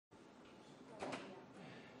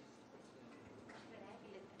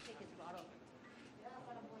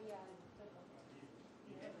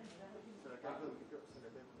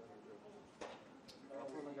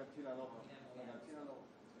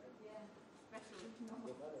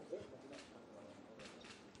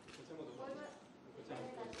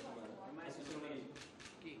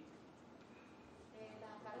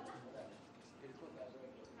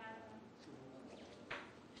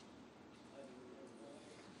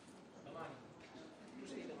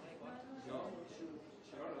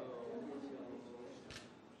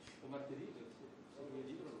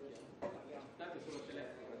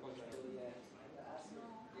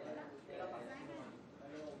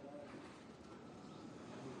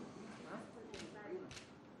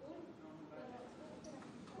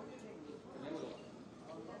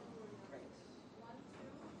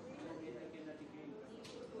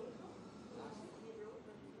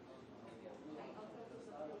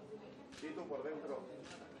Tito por dentro.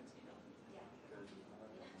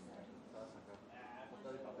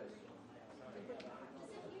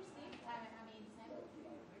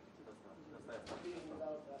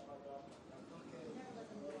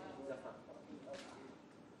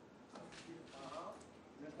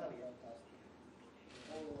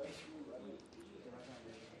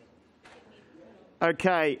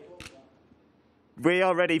 Okay, we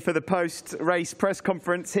are ready for the post-race press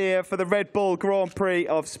conference here for the Red Bull Grand Prix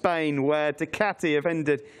of Spain, where Ducati have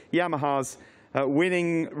ended Yamaha's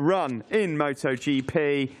winning run in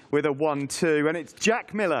MotoGP with a 1-2. And it's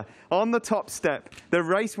Jack Miller on the top step, the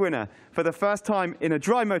race winner for the first time in a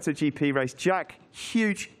dry MotoGP race. Jack,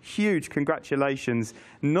 huge congratulations.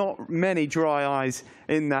 Not many dry eyes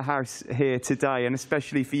in the house here today, and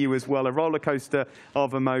especially for you as well. A roller coaster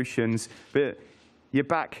of emotions. But you're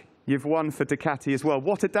back. You've won for Ducati as well.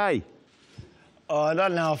 What a day. Oh, I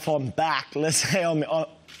don't know if I'm back. Let's say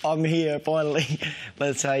I'm here finally.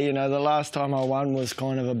 Let's say, you know, the last time I won was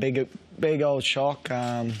kind of a big old shock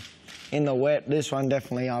in the wet. This one,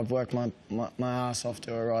 definitely, I've worked my ass off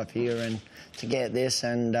to arrive here and to get this.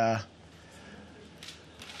 And I've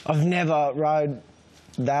never rode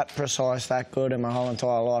that precise, that good in my whole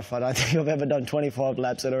entire life. I don't think I've ever done 25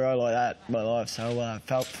 laps in a row like that in my life. So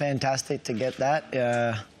felt fantastic to get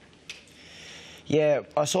that. Yeah,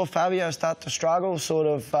 I saw Fabio start to struggle, sort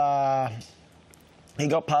of. He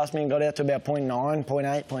got past me and got out to about 0.9,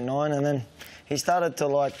 0.8, 0.9, and then he started to,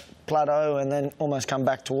 like, plateau and then almost come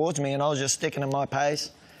back towards me, and I was just sticking to my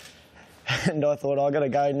pace. And I thought, I got to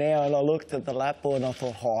go now, and I looked at the lap board and I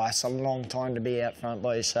thought, oh, it's a long time to be out front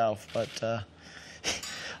by yourself. But I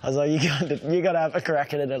was like, you got to have a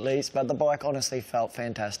crack at it at least. But the bike honestly felt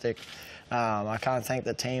fantastic. I can't thank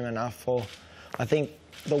the team enough for, I think,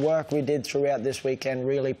 the work we did throughout this weekend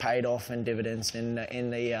really paid off in dividends in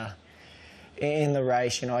the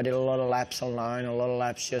race. You know, I did a lot of laps alone, a lot of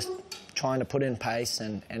laps just trying to put in pace,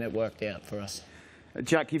 and it worked out for us.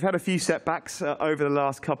 Jack, you've had a few setbacks over the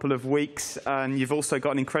last couple of weeks, and you've also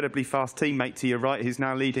got an incredibly fast teammate to your right who's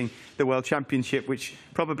now leading the World Championship, which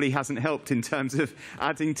probably hasn't helped in terms of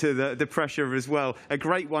adding to the pressure as well. A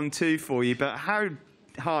great 1-2 for you, but how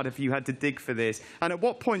hard have you had to dig for this? And at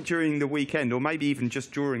what point during the weekend, or maybe even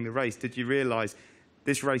just during the race, did you realise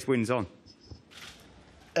this race wins on?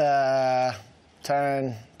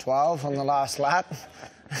 Turn 12 on the last lap.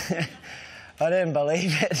 I didn't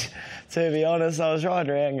believe it, to be honest. I was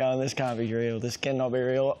riding around going, this can't be real, this cannot be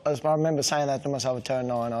real. I remember saying that to myself at turn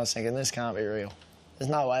 9. I was thinking, this can't be real.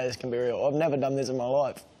 There's no way this can be real. I've never done this in my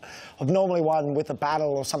life. I've normally won with a battle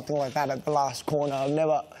or something like that at the last corner. I've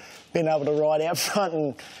never been able to ride out front,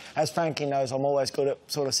 and as Frankie knows, I'm always good at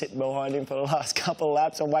sort of sitting behind him for the last couple of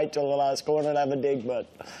laps and wait till the last corner and have a dig. But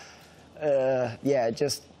yeah, it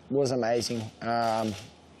just was amazing.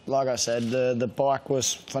 Like I said, the bike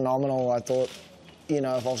was phenomenal. I thought, you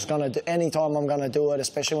know, if I was going to do, any time I'm going to do it,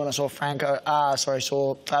 especially when I saw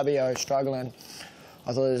saw Fabio struggling,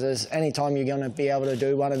 I thought there's any time you're going to be able to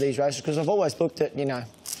do one of these races, because I've always looked at, you know,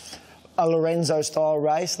 a Lorenzo-style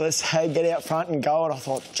race, let's say, get out front and go, and I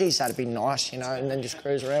thought, geez, that'd be nice, you know, and then just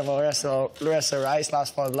cruise around for the rest of the race,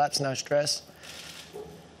 last 5 laps, no stress.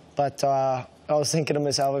 But I was thinking to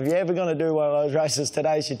myself, if you're ever going to do one of those races,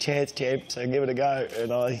 today's your chance, champ, so give it a go.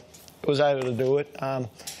 And I was able to do it.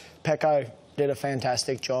 Pecco did a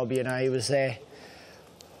fantastic job, you know, he was there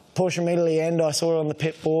pushing me to the end. I saw it on the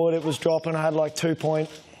pit board, it was dropping, I had like 2 point,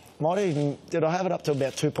 did I have it up to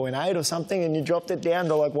about 2.8 or something, and you dropped it down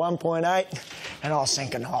to like 1.8, and I was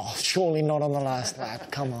thinking, oh, surely not on the last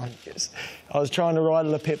lap, come on. I was trying to ride to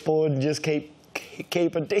the pit board and just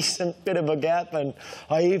keep a decent bit of a gap, and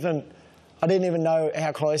I didn't even know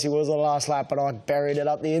how close he was on the last lap, but I buried it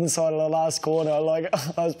up the inside of the last corner. Like,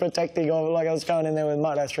 I was protecting, like I was going in there with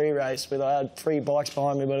Moto 3 race, I had 3 bikes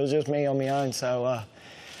behind me, but it was just me on my own, so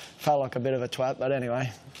felt like a bit of a twat, but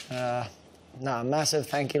anyway. No, massive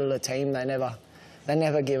thank you to the team. They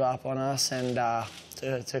never give up on us, and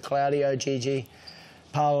to Claudio, Gigi,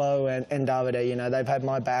 Paolo and Davide, you know, they've had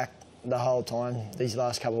my back the whole time, these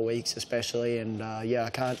last couple of weeks especially, and yeah, I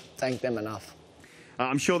can't thank them enough.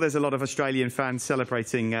 I'm sure there's a lot of Australian fans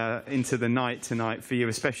celebrating into the night tonight for you,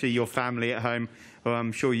 especially your family at home, who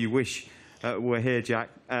I'm sure you wish were here, Jack.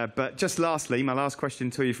 But just lastly, my last question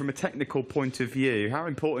to you, from a technical point of view, how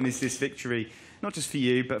important is this victory, not just for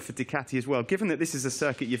you, but for Ducati as well? Given that this is a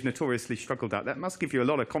circuit you've notoriously struggled at, that must give you a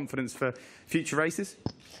lot of confidence for future races?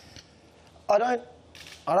 I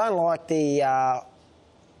don't like the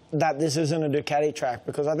that this isn't a Ducati track,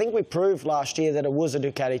 because I think we proved last year that it was a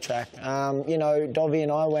Ducati track. You know, Dovi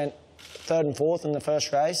and I went 3rd and 4th in the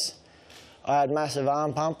first race. I had massive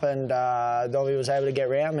arm pump and Dovi was able to get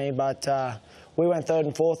around me, but we went 3rd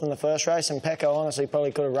and 4th in the first race, and Pecco honestly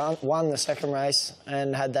probably could have won the second race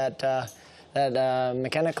and had that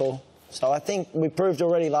mechanical. So I think we proved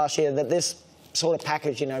already last year that this sort of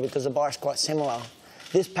package, you know, because the bike's quite similar,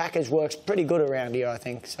 this package works pretty good around here, I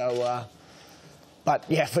think. So, but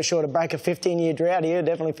yeah, for sure, to break a 15-year drought here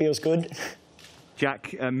definitely feels good.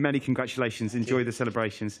 Jack, many congratulations. Enjoy the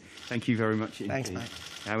celebrations. Thank you very much indeed. Thanks, mate.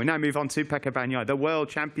 We now move on to Pecco Bagnaia, the World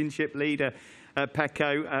Championship leader.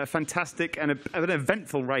 Pecco, fantastic and an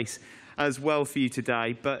eventful race as well for you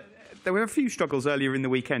today. But there were a few struggles earlier in the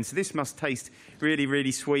weekend, so this must taste really,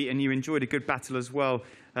 really sweet. And you enjoyed a good battle as well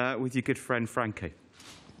with your good friend Franco.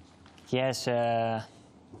 Yes,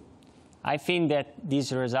 I think that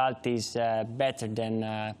this result is better than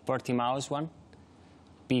Portimao's one,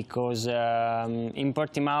 because in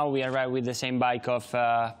Portimao we arrived with the same bike of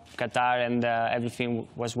Qatar and everything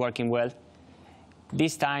was working well.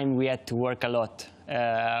 This time we had to work a lot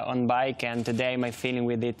on bike, and today my feeling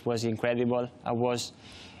with it was incredible. I was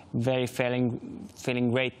very feeling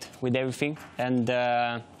great with everything, and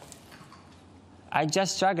I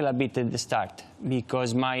just struggled a bit at the start,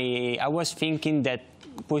 because I was thinking that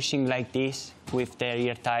pushing like this with the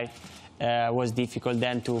rear tire was difficult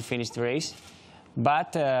then to finish the race.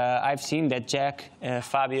 But I've seen that Jack,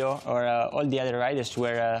 Fabio, or all the other riders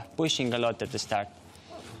were pushing a lot at the start.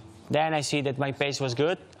 Then I see that my pace was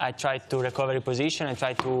good. I tried to recover the position. I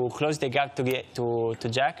tried to close the gap to get to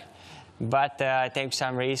Jack. But I take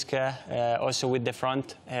some risk also with the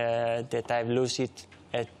front, that I've lost it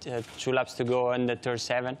at 2 laps to go on the turn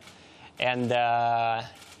 7. And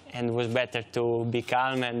it was better to be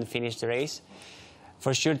calm and finish the race.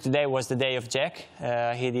 For sure, today was the day of Jack.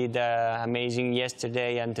 He did amazing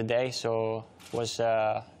yesterday and today, so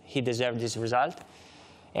he deserved this result.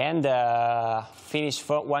 And finish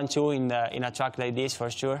 1-2 in a track like this, for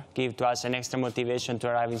sure, give to us an extra motivation to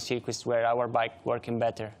arrive in circuits where our bike working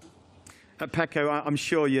better. Pecco, I'm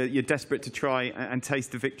sure you're desperate to try and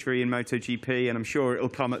taste the victory in MotoGP, and I'm sure it'll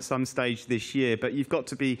come at some stage this year. But you've got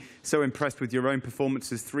to be so impressed with your own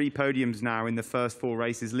performances. 3 podiums now in the first 4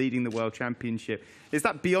 races, leading the World Championship. Is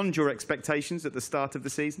that beyond your expectations at the start of the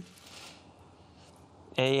season?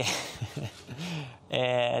 This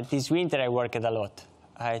winter I worked a lot.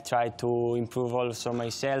 I tried to improve also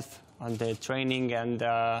myself on the training and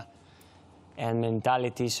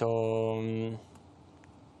mentality. So.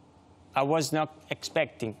 I was not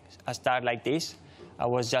expecting a start like this. I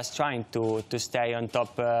was just trying to stay on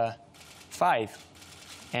top 5.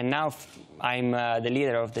 And now I'm the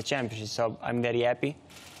leader of the championship, so I'm very happy.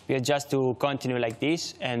 We have just to continue like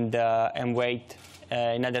this and wait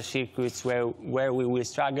in other circuits where we will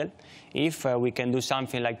struggle if we can do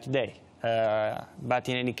something like today. But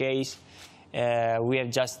in any case, we have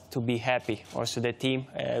just to be happy, also the team,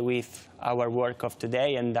 with our work of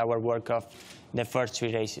today and our work of the first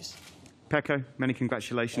 3 races. Pecco, many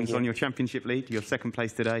congratulations on your championship lead, your 2nd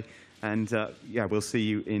place today, and yeah, we'll see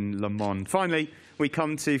you in Le Mans. Finally, we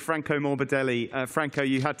come to Franco Morbidelli. Franco,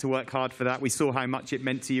 you had to work hard for that. We saw how much it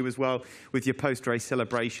meant to you as well with your post-race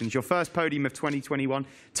celebrations. Your first podium of 2021,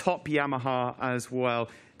 top Yamaha as well.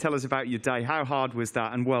 Tell us about your day. How hard was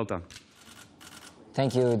that, and well done.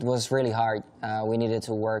 Thank you. It was really hard. We needed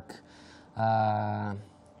to work, yeah,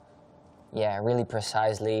 really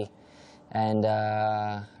precisely. And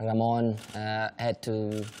Ramon had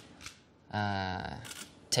to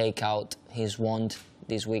take out his wound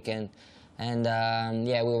this weekend. And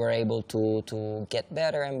yeah, we were able to get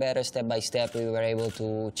better and better step by step. We were able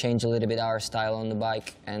to change a little bit our style on the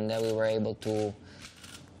bike, and we were able to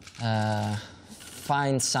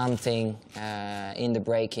find something in the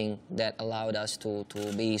braking that allowed us to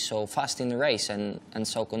be so fast in the race and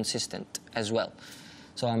so consistent as well.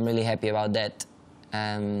 So I'm really happy about that.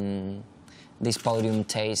 This podium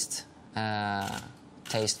tastes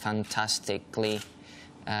fantastically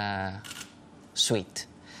sweet.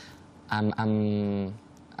 I'm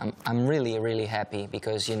really happy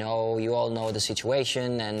because, you know, you all know the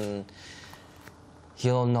situation, and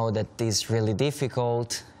you'll know that it's really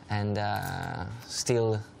difficult, and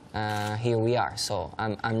still here we are. So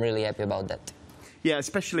I'm really happy about that. Yeah,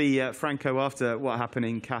 especially Franco, after what happened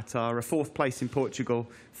in Qatar, a 4th place in Portugal,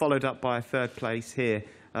 followed up by a 3rd place here.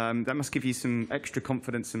 That must give you some extra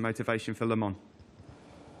confidence and motivation for Le Mans.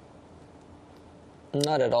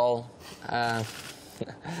 Not at all. I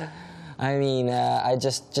mean, I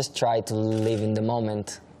just try to live in the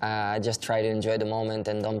moment. I just try to enjoy the moment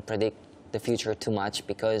and don't predict the future too much,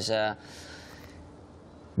 because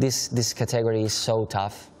this category is so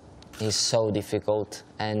tough. It's so difficult,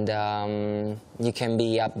 and you can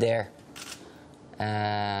be up there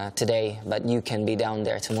today, but you can be down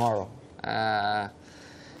there tomorrow.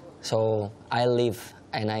 So I live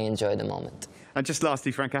and I enjoy the moment. And just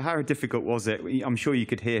lastly, Franco, how difficult was it? I'm sure you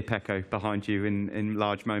could hear Pecco behind you in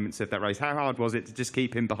large moments of that race. How hard was it to just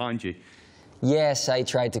keep him behind you? Yes, I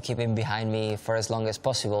tried to keep him behind me for as long as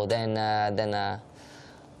possible. Then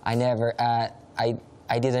I never,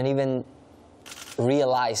 I didn't even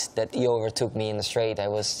realize that he overtook me in the straight. I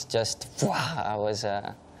was just, I was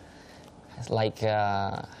like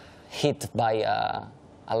hit by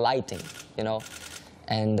a lighting, you know.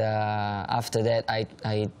 And after that,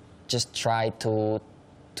 I just tried to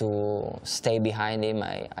stay behind him.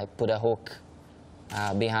 I put a hook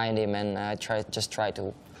behind him, and I just tried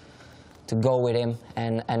to go with him.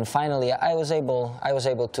 And finally, I was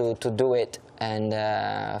able to do it. And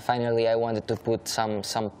finally, I wanted to put some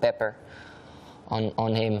pepper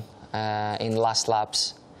on him in last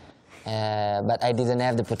laps, but I didn't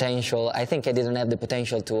have the potential. I think I didn't have the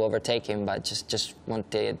potential to overtake him, but just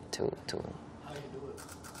wanted to. How do you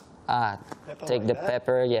do it? Take the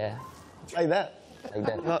pepper, yeah. Like that? Like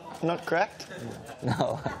that. Not cracked?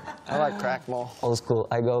 No. I like crack more. Old school.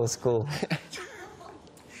 I go old school.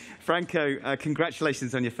 Franco,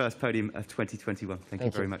 congratulations on your first podium of 2021. Thank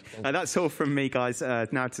you very much. That's all from me, guys.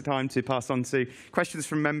 Now it's time to pass on to questions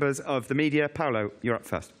from members of the media. Paolo, you're up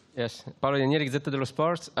first. Yes, Paolo Ianieri, Gazzetta dello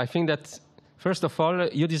Sport. I think that, first of all,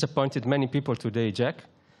 you disappointed many people today, Jack,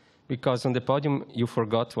 because on the podium you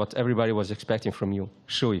forgot what everybody was expecting from you,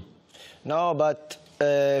 Shui. No, but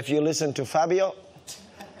if you listen to Fabio,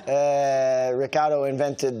 Riccardo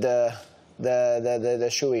invented the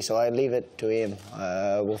Shui, so I leave it to him.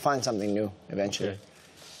 We'll find something new eventually. Okay.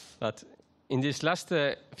 But in these last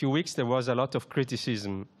few weeks, there was a lot of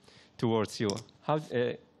criticism towards you. How,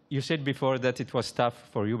 you said before that it was tough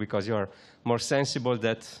for you because you are more sensible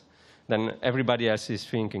than everybody else is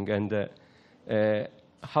thinking. And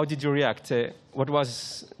how did you react? What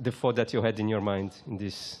was the thought that you had in your mind in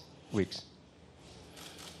these weeks?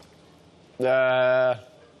 You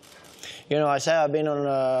know, I say I've been on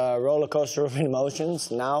a roller coaster of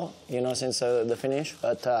emotions now, you know, since the finish.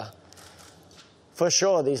 But for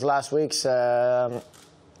sure, these last weeks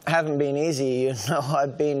haven't been easy. You know,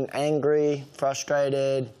 I've been angry,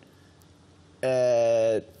 frustrated,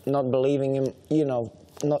 not believing in, you know,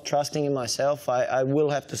 not trusting in myself. I will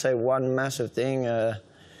have to say one massive thing.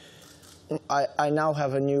 I now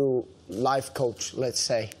have a new life coach, let's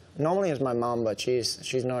say. Normally it's my mom, but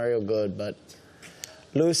she's not real good. But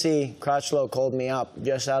Lucy Crutchlow called me up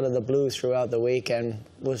just out of the blue throughout the week and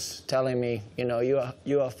was telling me, you know,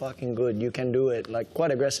 you are fucking good. You can do it. Like,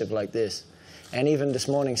 quite aggressive like this. And even this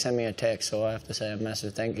morning sent me a text. So I have to say a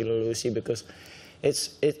massive thank you to Lucy, because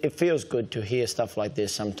it feels good to hear stuff like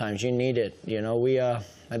this sometimes. You need it. You know, we are,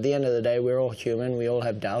 at the end of the day, we're all human. We all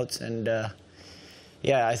have doubts. And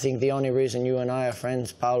yeah, I think the only reason you and I are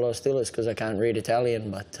friends, Paolo, still is because I can't read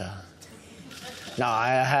Italian. But no, I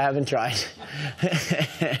haven't tried.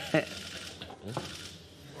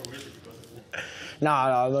 No,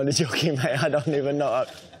 I'm only joking, mate. I don't even know.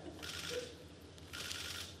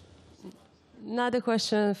 Another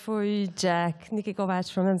question for you, Jack. Niki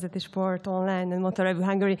Kovács from Nemzeti Sport Online and Motor Review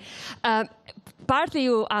Hungary. Partly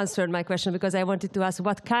you answered my question because I wanted to ask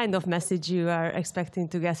what kind of message you are expecting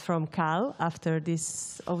to get from Cal after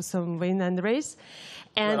this awesome win and race.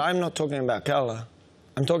 And But I'm not talking about Cal.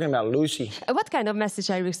 I'm talking about Lucy. What kind of message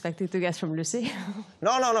are you expecting to get from Lucy?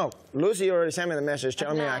 No. Lucy already sent me the message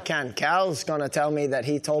telling me I can. Cal's going to tell me that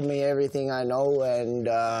he told me everything I know and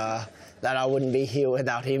that I wouldn't be here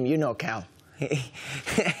without him. You know Cal.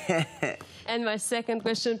 And my second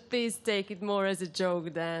question, please take it more as a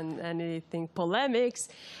joke than anything polemics.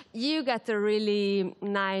 You got a really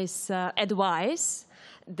nice advice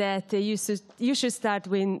that you should start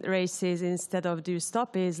win races instead of do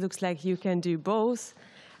stoppages. Looks like you can do both.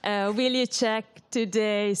 Will you check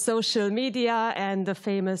today social media and the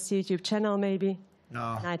famous YouTube channel maybe?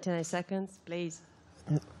 No. 99 seconds, please.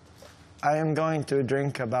 I am going to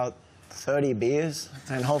drink about 30 beers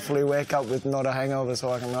and hopefully wake up with not a hangover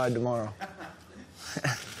so I can ride tomorrow.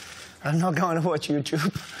 I'm not going to watch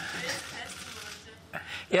YouTube.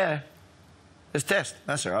 Yeah, it's test.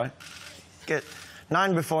 That's all right. Get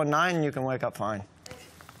 9 before 9, you can wake up fine.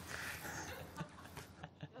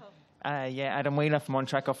 Yeah, Adam Wheeler from On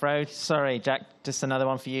Track Off Road. Sorry, Jack, just another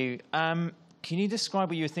one for you. Can you describe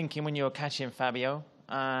what you were thinking when you were catching Fabio?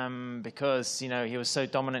 Because, you know, he was so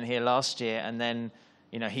dominant here last year, and then,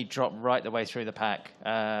 you know, he dropped right the way through the pack.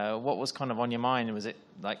 What was kind of on your mind? Was it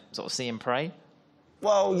like sort of seeing prey?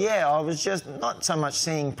 Well, yeah, I was just not so much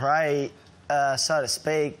seeing prey, so to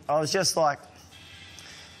speak. I was just like,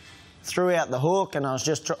 threw out the hook, and I was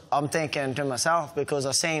just, I'm thinking to myself, because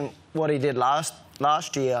I seen what he did last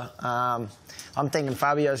year, I'm thinking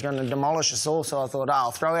Fabio's going to demolish us all, so I thought, oh,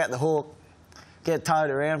 I'll throw out the hook, get towed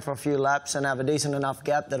around for a few laps and have a decent enough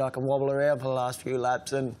gap that I can wobble around for the last few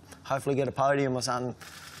laps and hopefully get a podium or something.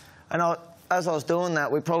 And as I was doing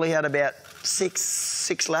that, we probably had about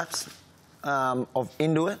six laps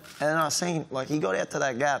into it, and then I seen, like, he got out to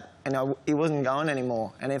that gap and he wasn't going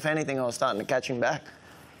anymore, and if anything, I was starting to catch him back.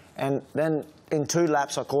 And then in 2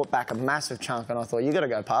 laps, I caught back a massive chunk, and I thought, you got to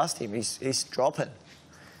go past him. He's dropping.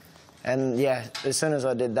 And yeah, as soon as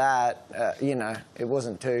I did that, you know, it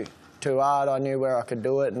wasn't too hard. I knew where I could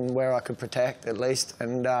do it and where I could protect at least,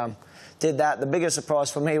 and did that. The biggest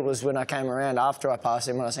surprise for me was when I came around after I passed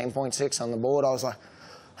him and I seen 0.6 on the board. I was like,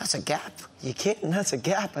 that's a gap. You kidding? That's a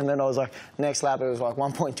gap. And then I was like, next lap it was like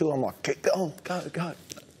 1.2. I'm like, keep going, go.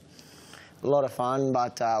 A lot of fun,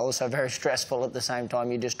 but also very stressful at the same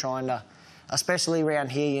time. You're just trying to, especially around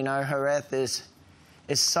here, you know, Jerez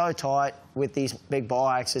is so tight with these big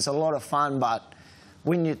bikes. It's a lot of fun, but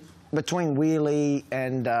when you, between wheelie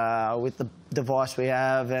and with the device we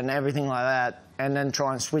have and everything like that, and then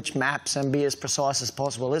try and switch maps and be as precise as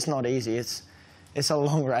possible, it's not easy. It's a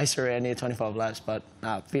long race around here, 25 laps, but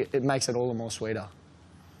it makes it all the more sweeter.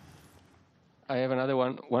 I have another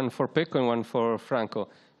one for Pecco and one for Franco.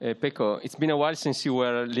 Pecco, it's been a while since you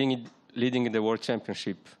were leading the World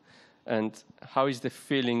Championship. And how is the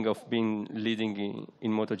feeling of being leading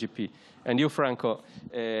in MotoGP? And you, Franco,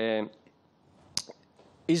 is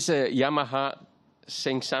Yamaha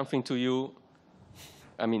saying something to you?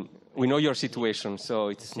 I mean, we know your situation, so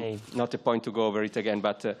it's not a point to go over it again,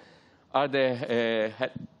 but are the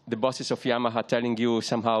bosses of Yamaha telling you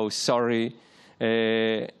somehow, sorry,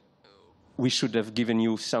 we should have given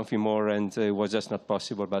you something more and it was just not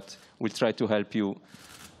possible, but we'll try to help you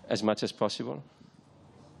as much as possible?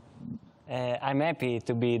 I'm happy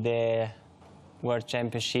to be the World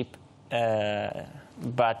Championship,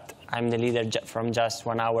 but I'm the leader from just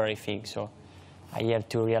 1 hour, I think. So I have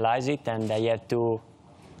to realize it, and I have to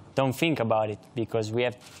don't think about it, because we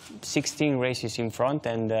have 16 races in front,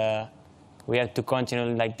 and we have to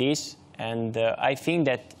continue like this. And I think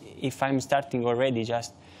that if I'm starting already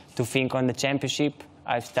just to think on the championship,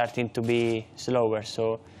 I'm starting to be slower.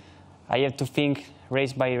 So I have to think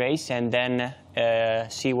race by race and then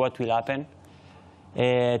see what will happen.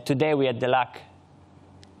 Today we had the luck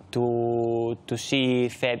to see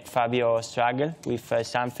Fabio struggle with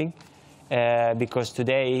something, because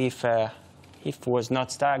today if he was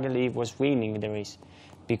not struggling, he was winning the race,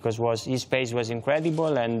 because his pace was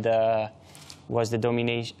incredible and was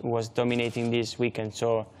dominating this weekend.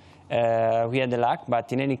 So we had the luck,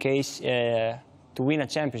 but in any case, to win a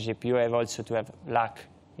championship, you have also to have luck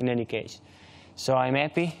in any case. So I'm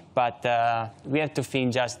happy, but we have to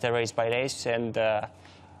think just race by race, and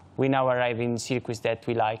we now arrive in circuits that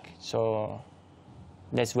we like. So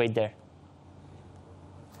let's wait there.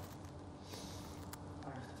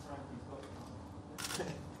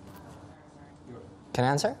 Can I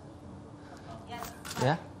answer? Yes.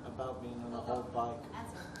 Yeah. About being on a old bike.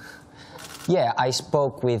 Yeah, I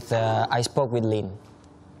spoke with Lynn,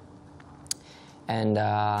 and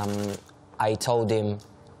I told him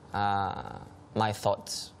my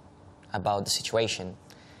thoughts about the situation,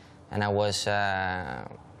 and I was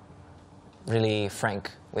really frank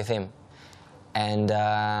with him, and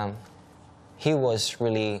he was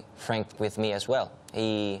really frank with me as well.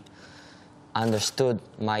 He understood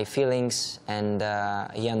my feelings, and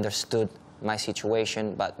he understood my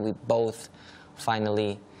situation, but we both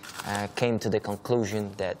finally came to the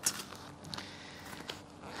conclusion that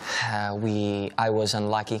I was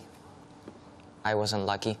unlucky. I was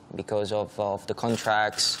unlucky because of the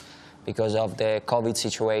contracts, because of the COVID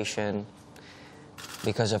situation,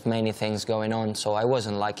 because of many things going on. So I was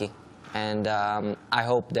unlucky, and I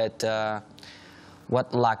hope that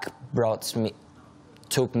what luck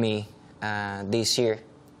took me this year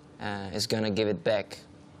is gonna give it back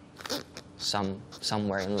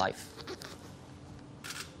somewhere in life.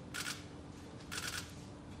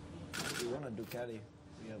 If you want a Ducati,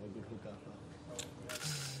 we have a good hookup.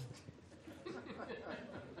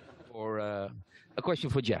 a question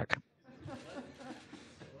for Jack.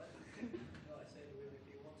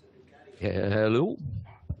 Hello.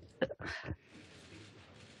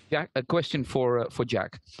 Jack, a question for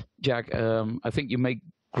Jack. Jack, I think you make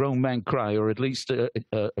grown men cry, or at least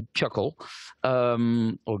a chuckle,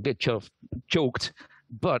 or get choked.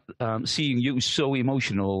 But seeing you so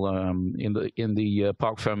emotional in the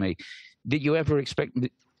Parc Fermé, did you ever expect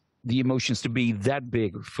the emotions to be that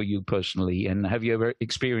big for you personally? And have you ever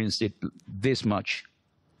experienced it this much?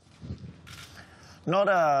 Not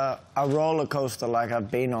a roller coaster like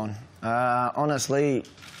I've been on. Honestly,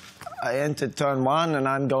 I entered turn 1 and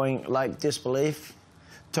I'm going like disbelief.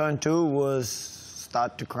 Turn 2 was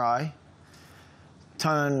start to cry.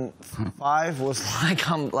 Turn 5 was like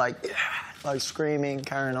I'm like screaming,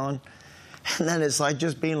 carrying on. And then it's like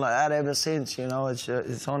just been like that ever since, you know.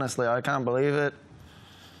 It's honestly, I can't believe it.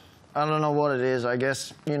 I don't know what it is. I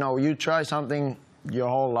guess, you know, you try something your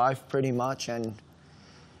whole life pretty much, and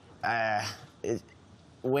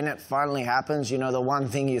when it finally happens, you know, the one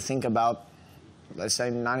thing you think about, let's say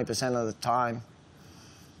 90% of the time,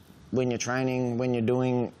 when you're training, when you're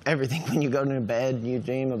doing everything, when you go to bed, you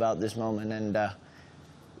dream about this moment. And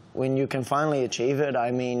when you can finally achieve it,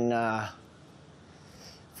 I mean,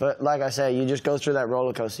 like I say, you just go through that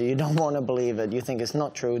roller coaster. You don't want to believe it. You think it's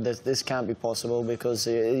not true. This can't be possible because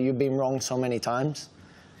you've been wrong so many times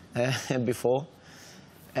before.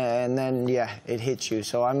 And then, yeah, it hits you.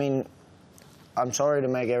 So, I mean, I'm sorry to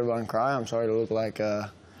make everyone cry. I'm sorry to look like a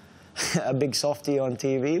big softie on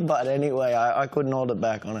TV. But anyway, I couldn't hold it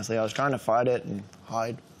back, honestly. I was trying to fight it and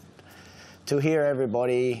hide. To hear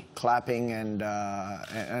everybody clapping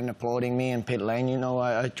and applauding me in pit lane, you know,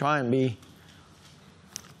 I try and be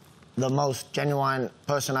the most genuine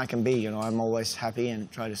person I can be. You know, I'm always happy and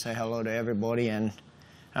try to say hello to everybody. And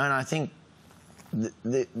I think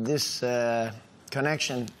this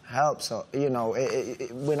connection helps. So, you know,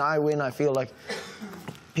 when I win, I feel like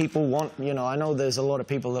people want, you know, I know there's a lot of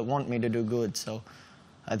people that want me to do good. So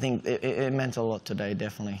I think it meant a lot today,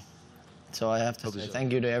 definitely. So I have to say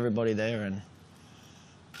thank you to everybody there, and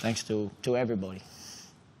thanks to everybody.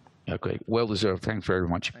 Okay, well deserved. Thanks very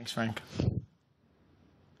much. Thanks, Frank.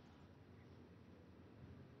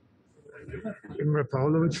 Imre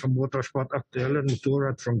Pavlovic from Motorsport Aktuell and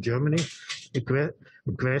Motorrad from Germany. A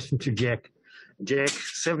question to Jack. Jack,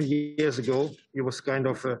 7 years ago, he was kind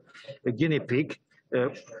of a guinea pig,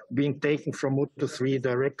 being taken from Moto3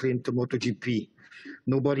 directly into MotoGP.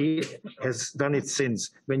 Nobody has done it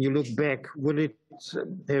since. When you look back, would it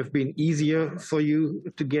have been easier for you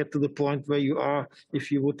to get to the point where you are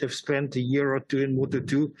if you would have spent a year or two in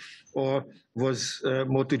Moto2, or was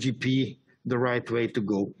MotoGP the right way to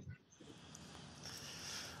go?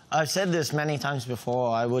 I've said this many times before,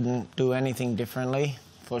 I wouldn't do anything differently.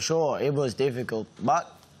 For sure, it was difficult,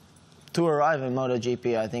 but to arrive in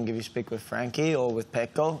MotoGP, I think if you speak with Frankie or with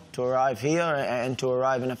Pecco, to arrive here and to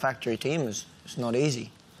arrive in a factory team is not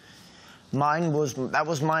easy. That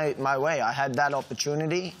was my way. I had that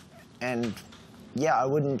opportunity, and yeah, I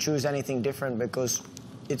wouldn't choose anything different because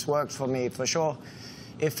it's worked for me, for sure.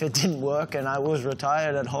 If it didn't work and I was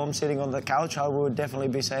retired at home sitting on the couch, I would definitely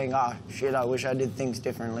be saying, shit, I wish I did things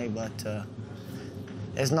differently, but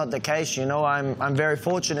it's not the case. You know, I'm very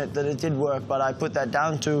fortunate that it did work, but I put that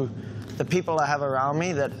down to the people I have around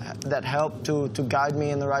me that helped to guide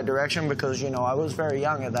me in the right direction, because, you know, I was very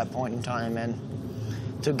young at that point in time, and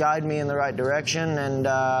to guide me in the right direction,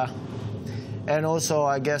 and also,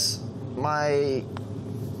 I guess, my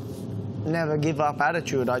never give up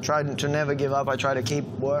attitude. I tried to never give up. I try to keep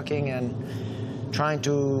working and trying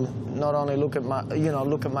to not only look at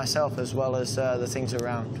look at myself as well as the things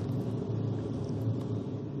around.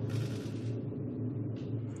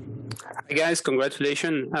 Hi guys,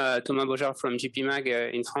 congratulations. Thomas Beaujard from GP Mag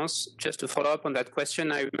in France. Just to follow up on that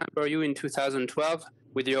question, I remember you in 2012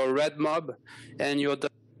 with your red mob and your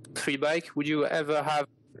 3 bike. Would you ever have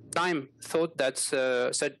thought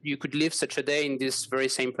that you could live such a day in this very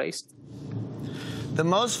same place? The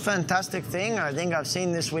most fantastic thing I think I've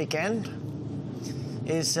seen this weekend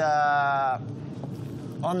is on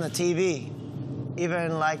the TV.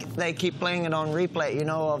 Even like they keep playing it on replay, you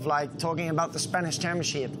know, of like talking about the Spanish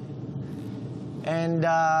Championship. And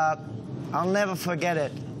I'll never forget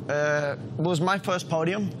it. It was my first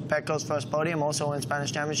podium, Pecco's first podium, also in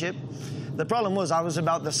Spanish Championship. The problem was I was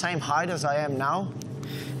about the same height as I am now.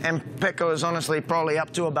 And Pecco is honestly probably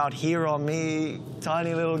up to about here on me,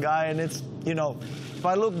 tiny little guy. And it's, you know, if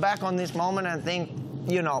I look back on this moment and think,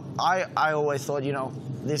 you know, I always thought, you know,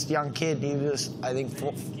 this young kid, he was, I think,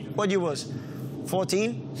 what you was,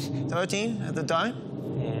 14, 13 at the time?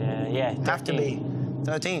 Yeah, 13. Have to be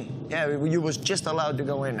 13. Yeah, you was just allowed to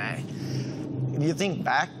go in. you think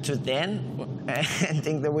back to then and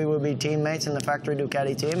think that we would be teammates in the factory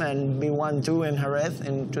Ducati team and be 1-2 in Jerez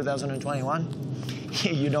in 2021,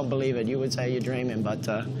 you don't believe it. You would say you're dreaming, but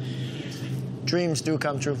dreams do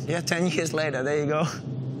come true. Yeah, 10 years later, there you go.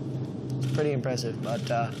 It's pretty impressive, but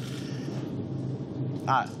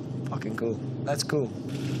fucking cool. That's cool.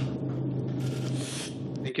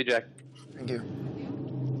 Thank you, Jack. Thank you.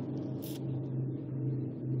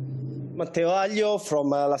 Matteo Aglio from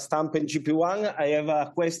La Stampa in GP1. I have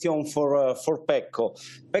a question for Pecco.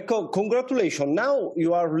 Pecco, congratulations. Now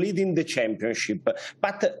you are leading the championship.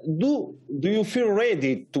 But do you feel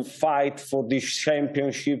ready to fight for this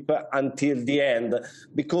championship until the end?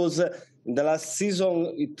 Because in the last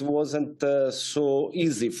season it wasn't so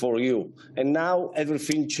easy for you. And now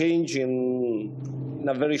everything changed in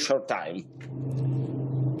a very short time.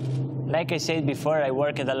 Like I said before, I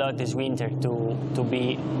worked a lot this winter to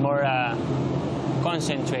be more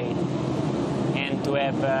concentrated and to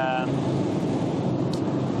have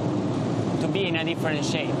to be in a different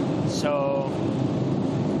shape. So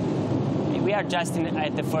we are just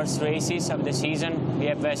at the first races of the season. We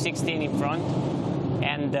have 16 in front,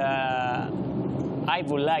 and I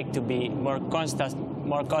would like to be more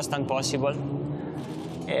constant possible.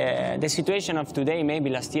 The situation of today, maybe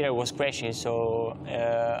last year I was crashing, so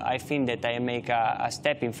I think that I make a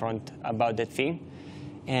step in front about that thing.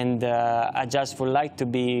 And I just would like to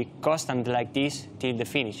be constant like this till the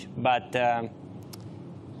finish. But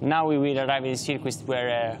now we will arrive in circuits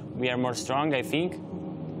where we are more strong, I think.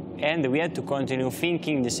 And we have to continue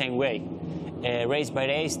thinking the same way. Race by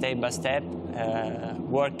race, step by step,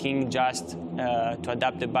 working just to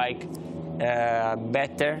adapt the bike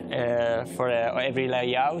better for every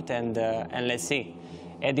layout, and let's see.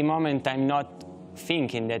 At the moment, I'm not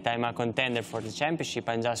thinking that I'm a contender for the championship.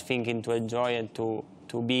 I'm just thinking to enjoy and to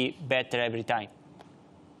be better every time.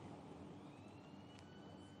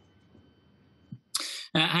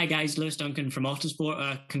 Hi guys, Lewis Duncan from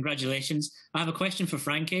Autosport. Congratulations. I have a question for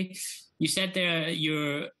Frankie. You said there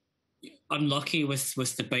you're unlucky with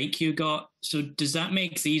the bike you got. So does that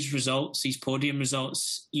make these results, these podium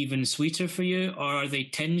results, even sweeter for you? Or are they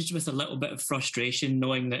tinged with a little bit of frustration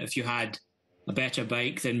knowing that if you had a better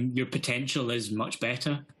bike, then your potential is much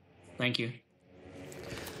better? Thank you.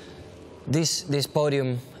 This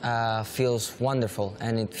podium feels wonderful,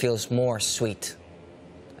 and it feels more sweet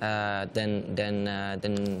than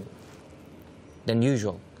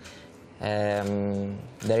usual.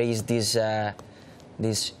 There is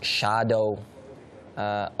this shadow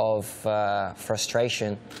of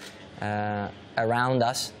frustration around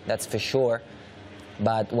us, that's for sure.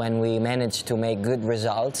 But when we manage to make good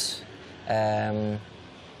results,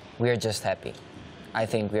 we're just happy. I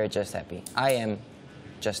think we're just happy. I am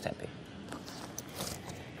just happy.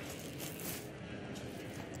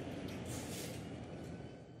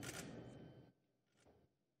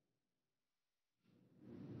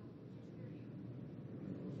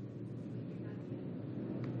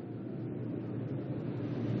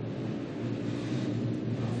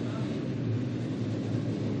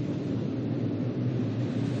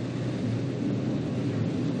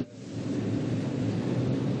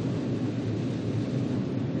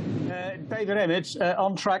 David Emmett,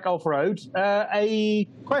 on track off-road. A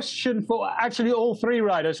question for actually all three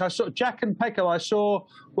riders. I saw Jack and Pecco. I saw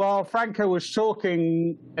while Franco was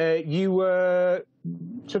talking, you were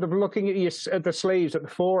sort of looking at the sleeves, at the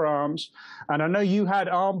forearms, and I know you had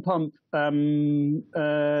arm pump.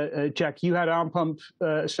 Jack, you had arm pump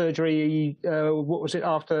surgery. What was it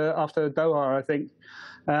after Doha? I think.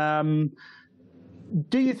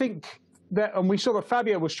 Do you think that, and we saw that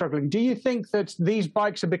Fabio was struggling, do you think that these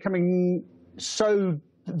bikes are becoming so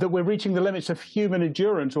that we're reaching the limits of human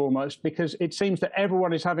endurance almost, because it seems that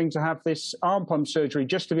everyone is having to have this arm pump surgery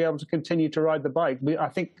just to be able to continue to ride the bike?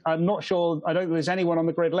 I'm not sure, I don't think there's anyone on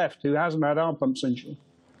the grid left who hasn't had arm pump surgery.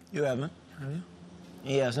 You haven't, have you?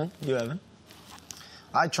 He hasn't, you haven't.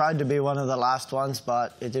 I tried to be one of the last ones,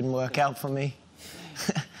 but it didn't work out for me.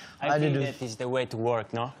 I think that is the way to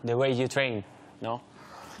work, no? The way you train, no?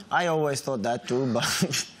 I always thought that too,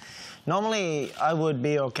 but normally I would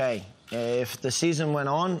be okay. If the season went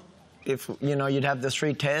on, if you'd have the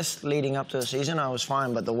 3 tests leading up to the season, I was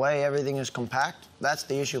fine. But the way everything is compact, that's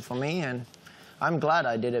the issue for me, and I'm glad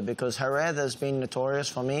I did it, because Jerez has been notorious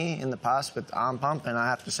for me in the past with arm pump, and I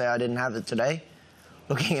have to say I didn't have it today.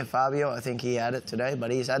 Looking at Fabio, I think he had it today,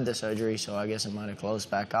 but he's had the surgery, so I guess it might have closed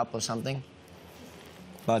back up or something.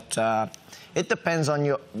 But it depends on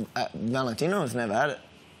your... Valentino has never had it.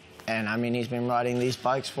 And, I mean, he's been riding these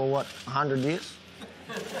bikes for, what, 100 years?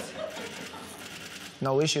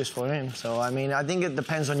 No issues for him. So, I mean, I think it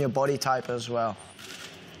depends on your body type as well.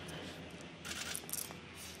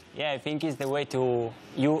 Yeah, I think it's the way to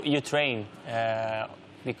you train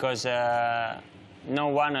because no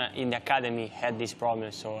one in the academy had this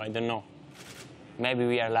problem, so I don't know. Maybe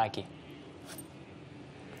we are lucky.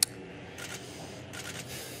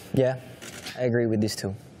 Yeah, I agree with this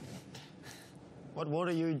too. What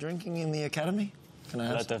water are you drinking in the academy? Can I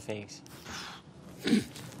ask? A lot of things.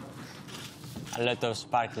 A lot of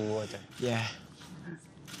sparkling water. Yeah.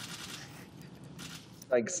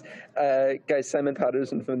 Thanks. Guys, Simon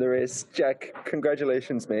Patterson from the race. Jack,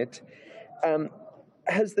 congratulations, mate.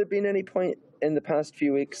 Has there been any point in the past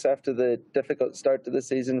few weeks after the difficult start to the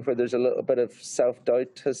season where there's a little bit of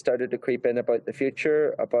self-doubt has started to creep in about the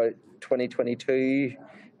future, about 2022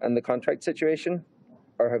 and the contract situation?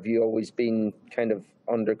 Or have you always been kind of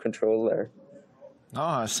under control there? No,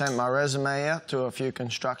 I sent my resume out to a few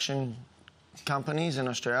construction companies in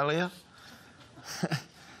Australia. I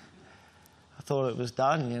thought it was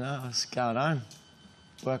done, you know, I was going home,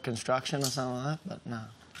 work construction or something like that, but no.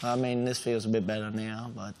 I mean, this feels a bit better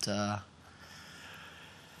now, but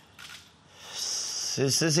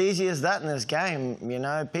it's as easy as that in this game, you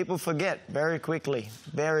know. People forget very quickly,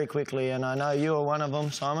 and I know you are one of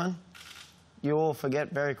them, Simon. You all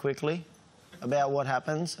forget very quickly about what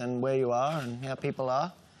happens and where you are and how people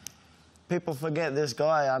are. People forget this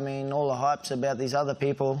guy. I mean, all the hypes about these other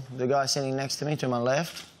people, the guy sitting next to me to my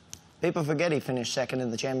left, people forget he finished second in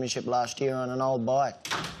the championship last year on an old bike.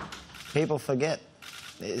 People forget.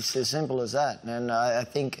 It's as simple as that. And I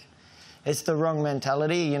think it's the wrong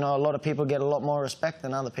mentality. You know, a lot of people get a lot more respect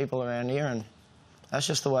than other people around here, and that's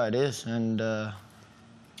just the way it is. And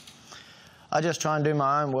I just try and do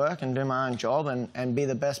my own work and do my own job and be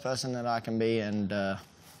the best person that I can be. And at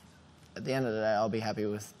the end of the day, I'll be happy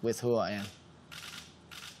with who I am.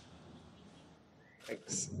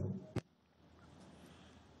 Thanks.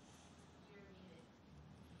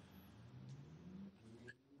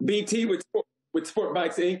 BT with Sport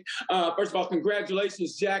Bikes Inc. First of all,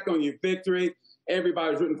 congratulations, Jack, on your victory.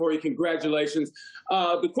 Everybody's rooting for you. Congratulations.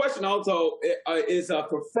 The question also is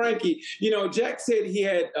for Frankie. You know, Jack said he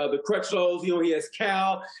had the Crutchlows. You know, he has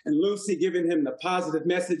Cal and Lucy giving him the positive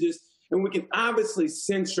messages. And we can obviously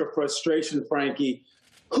sense your frustration, Frankie.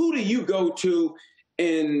 Who do you go to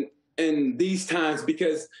in these times?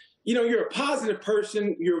 Because, you know, you're a positive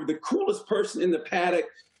person. You're the coolest person in the paddock.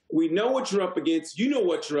 We know what you're up against. You know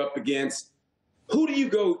what you're up against. Who do you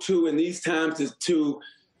go to in these times to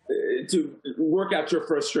work out your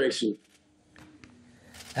frustration?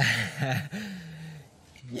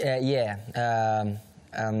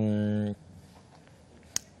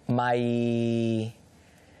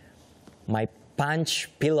 My punch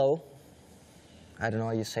pillow, I don't know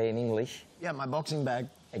how you say in English. Yeah, my boxing bag.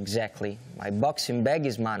 Exactly. My boxing bag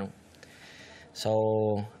is Manu.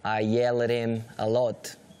 So I yell at him a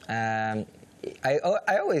lot. I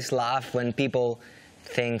always laugh when people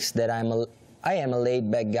think that I am a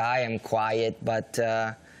laid-back guy, I'm quiet, but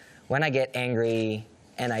when I get angry,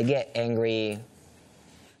 and I get angry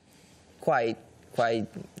quite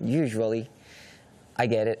usually, I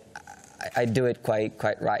get it. I do it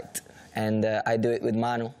quite right, and I do it with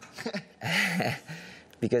Manu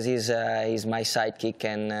because he's my sidekick,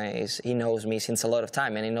 and he knows me since a lot of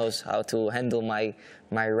time, and he knows how to handle my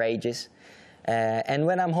rages. And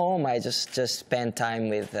when I'm home, I just spend time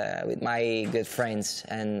with my good friends,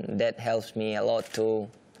 and that helps me a lot to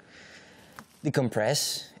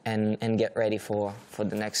decompress and get ready for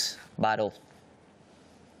the next battle.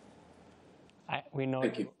 We know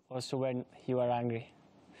also when you are angry.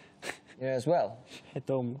 Yeah, as well. At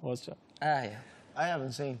home also. Ah, yeah. I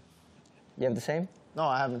haven't seen. You have the same? No,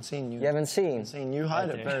 I haven't seen you. You haven't seen? I haven't seen. You hide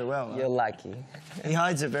it very well. You're lucky. He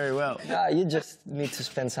hides it very well. You just need to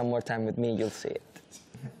spend some more time with me, you'll see it.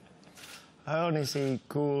 I only see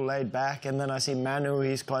cool, laid back, and then I see Manu,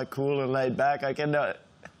 he's quite cool and laid back. I can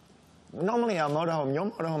normally our motorhome, your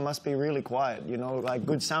motorhome must be really quiet, you know, like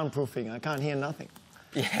good soundproofing. I can't hear nothing.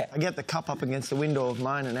 Yeah. I get the cup up against the window of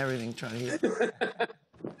mine and everything, trying to hear.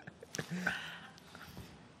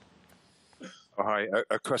 Oh, hi,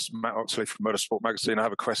 a question, Matt Oxley from Motorsport Magazine. I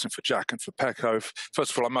have a question for Jack and for Pecco.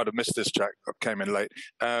 First of all, I might have missed this, Jack. I came in late.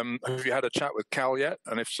 Have you had a chat with Cal yet?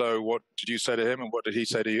 And if so, what did you say to him and what did he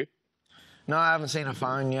say to you? No, I haven't seen a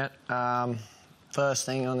phone yet. First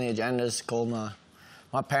thing on the agenda is to call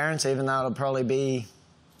my parents, even though it'll probably be,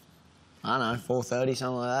 I don't know, 4:30,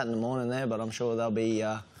 something like that in the morning there, but I'm sure they'll be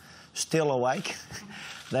still awake.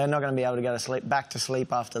 They're not going to be able to go to sleep, back to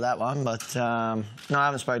sleep after that one. But no, I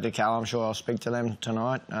haven't spoken to Cal. I'm sure I'll speak to them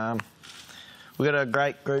tonight. We've got a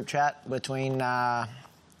great group chat between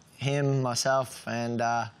him, myself, and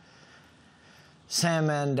Sam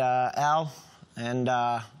and Al. and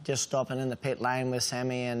just stopping in the pit lane with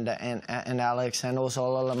Sammy and Alex, and also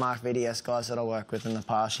all of the Mark VDS guys that I worked with in the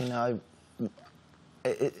past. You know,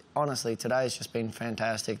 honestly, today's just been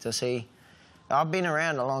fantastic to see. I've been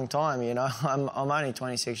around a long time, you know. I'm only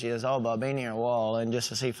 26 years old, but I've been here a while, and just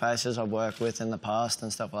to see faces I've worked with in the past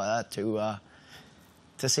and stuff like that,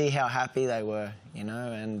 to see how happy they were, you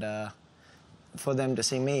know, and for them to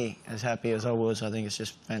see me as happy as I was, I think it's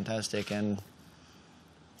just fantastic, and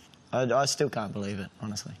I still can't believe it,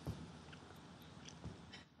 honestly.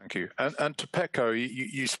 Thank you. And to Pecco,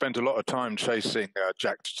 you spent a lot of time chasing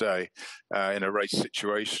Jack today in a race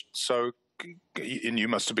situation. So, and you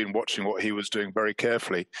must have been watching what he was doing very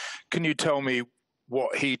carefully. Can you tell me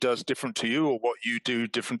what he does different to you, or what you do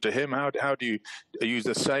different to him? How do are you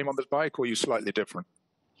the same on the bike, or are you slightly different?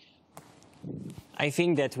 I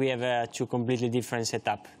think that we have two completely different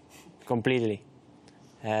setups, completely.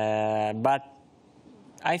 But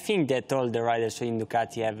I think that all the riders in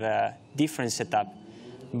Ducati have a different setup,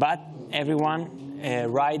 but everyone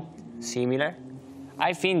ride similar.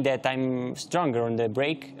 I think that I'm stronger on the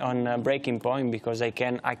braking point, because I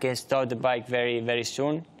can stop the bike very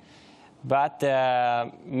soon. But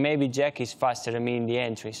maybe Jack is faster than me in the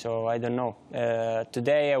entry, so I don't know.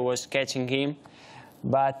 Today I was catching him,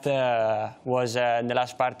 but was in the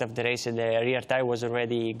last part of the race, the rear tire was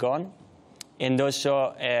already gone, and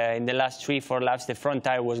also in the last 3-4 laps the front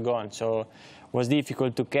tire was gone, so it was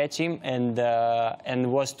difficult to catch him,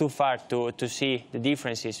 and was too far to see the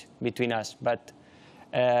differences between us. But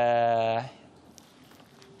I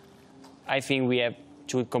think we have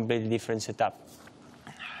two completely different setups.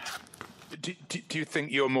 Do you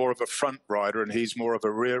think you're more of a front rider and he's more of a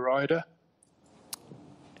rear rider?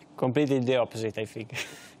 Completely the opposite, I think.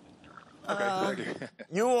 Okay, thank you.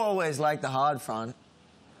 You always like the hard front.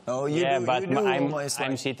 Oh, but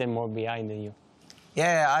I'm sitting more behind than you.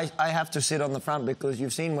 Yeah, I have to sit on the front, because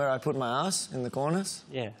you've seen where I put my ass in the corners.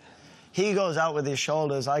 Yeah. He goes out with his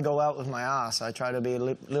shoulders, I go out with my ass. I try to be a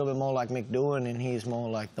little bit more like Mick Doohan, and he's more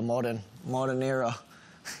like the modern era.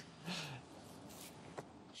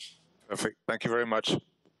 Perfect. Thank you very much.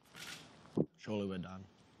 Surely we're done.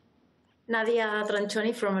 Nadia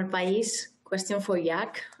Tranchoni from El País. Question for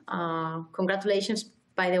Jack. Congratulations,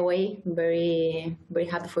 by the way. Very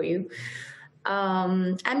happy for you.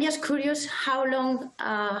 I'm just curious how long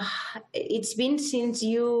it's been since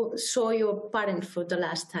you saw your parents for the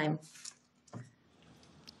last time.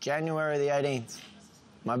 January the 18th,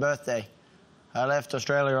 my birthday. I left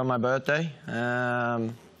Australia on my birthday.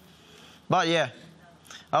 But yeah,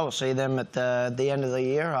 I will see them at the end of the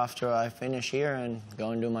year after I finish here and go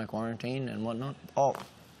and do my quarantine and whatnot. Oh,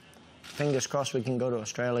 fingers crossed we can go to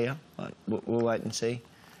Australia, but we'll wait and see.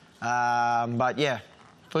 But yeah,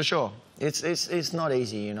 for sure. It's not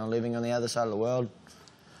easy, you know, living on the other side of the world,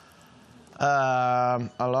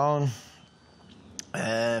 alone.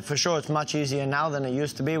 For sure, it's much easier now than it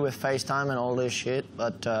used to be with FaceTime and all this shit.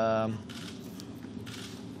 But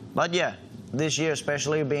yeah, this year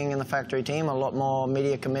especially, being in the factory team, a lot more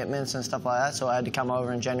media commitments and stuff like that. So I had to come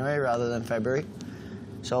over in January rather than February.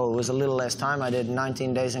 So it was a little less time. I did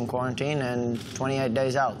 19 days in quarantine and 28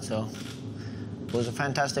 days out. So it was a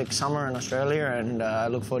fantastic summer in Australia, and I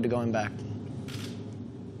look forward to going back.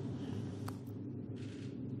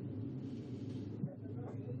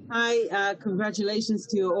 Hi, congratulations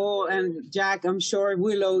to you all. And Jack, I'm sure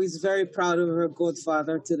Willow is very proud of her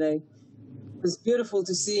godfather today. It was beautiful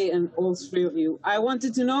to see, and all three of you. I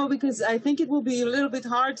wanted to know, because I think it will be a little bit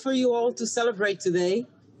hard for you all to celebrate today,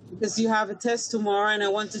 because you have a test tomorrow, and I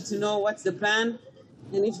wanted to know what's the plan,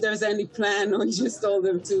 and if there's any plan, or you just told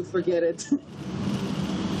them to forget it.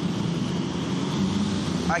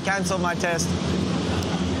 I canceled my test.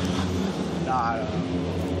 No.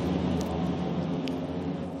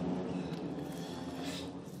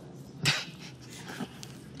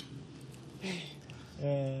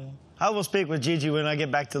 I will speak with Gigi when I get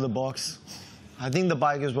back to the box. I think the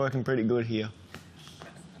bike is working pretty good here.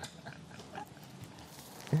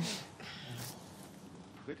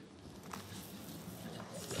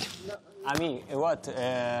 I mean, what?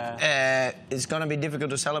 It's going to be difficult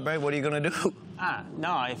to celebrate. What are you going to do?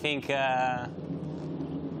 No, I think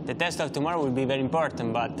the test of tomorrow will be very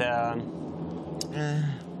important, but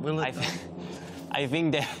I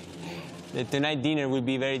think that the tonight dinner will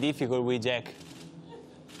be very difficult with Jack.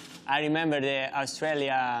 I remember the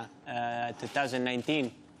Australia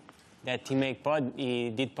 2019 that he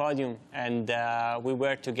did podium, and we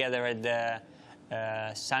were together at the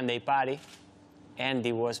Sunday party, and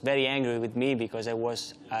he was very angry with me because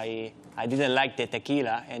I didn't like the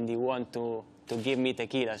tequila, and he wanted to give me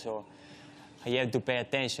tequila, so I have to pay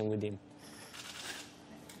attention with him.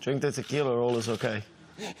 Drink the tequila, all is okay.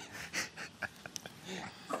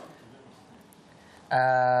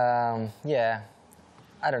 Yeah,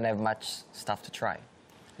 I don't have much stuff to try.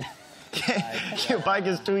 Your bike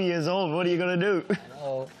is 2 years old. What are you gonna do? I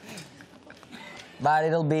know. But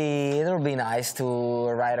it'll be nice to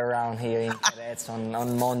ride around here in Cadets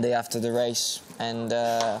on Monday after the race, and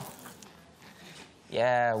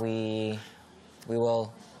yeah, we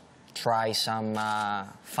will try some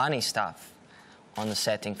funny stuff on the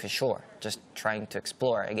setting for sure. Just trying to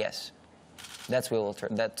explore, I guess. That's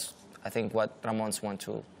I think what Ramons want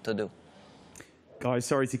to do. Guys,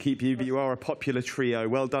 sorry to keep you, but you are a popular trio.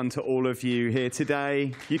 Well done to all of you here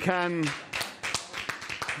today. You can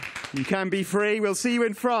be free. We'll see you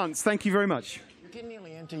in France. Thank you very much. You can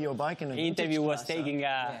nearly enter your bike in an interview was taking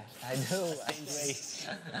Yeah, I do.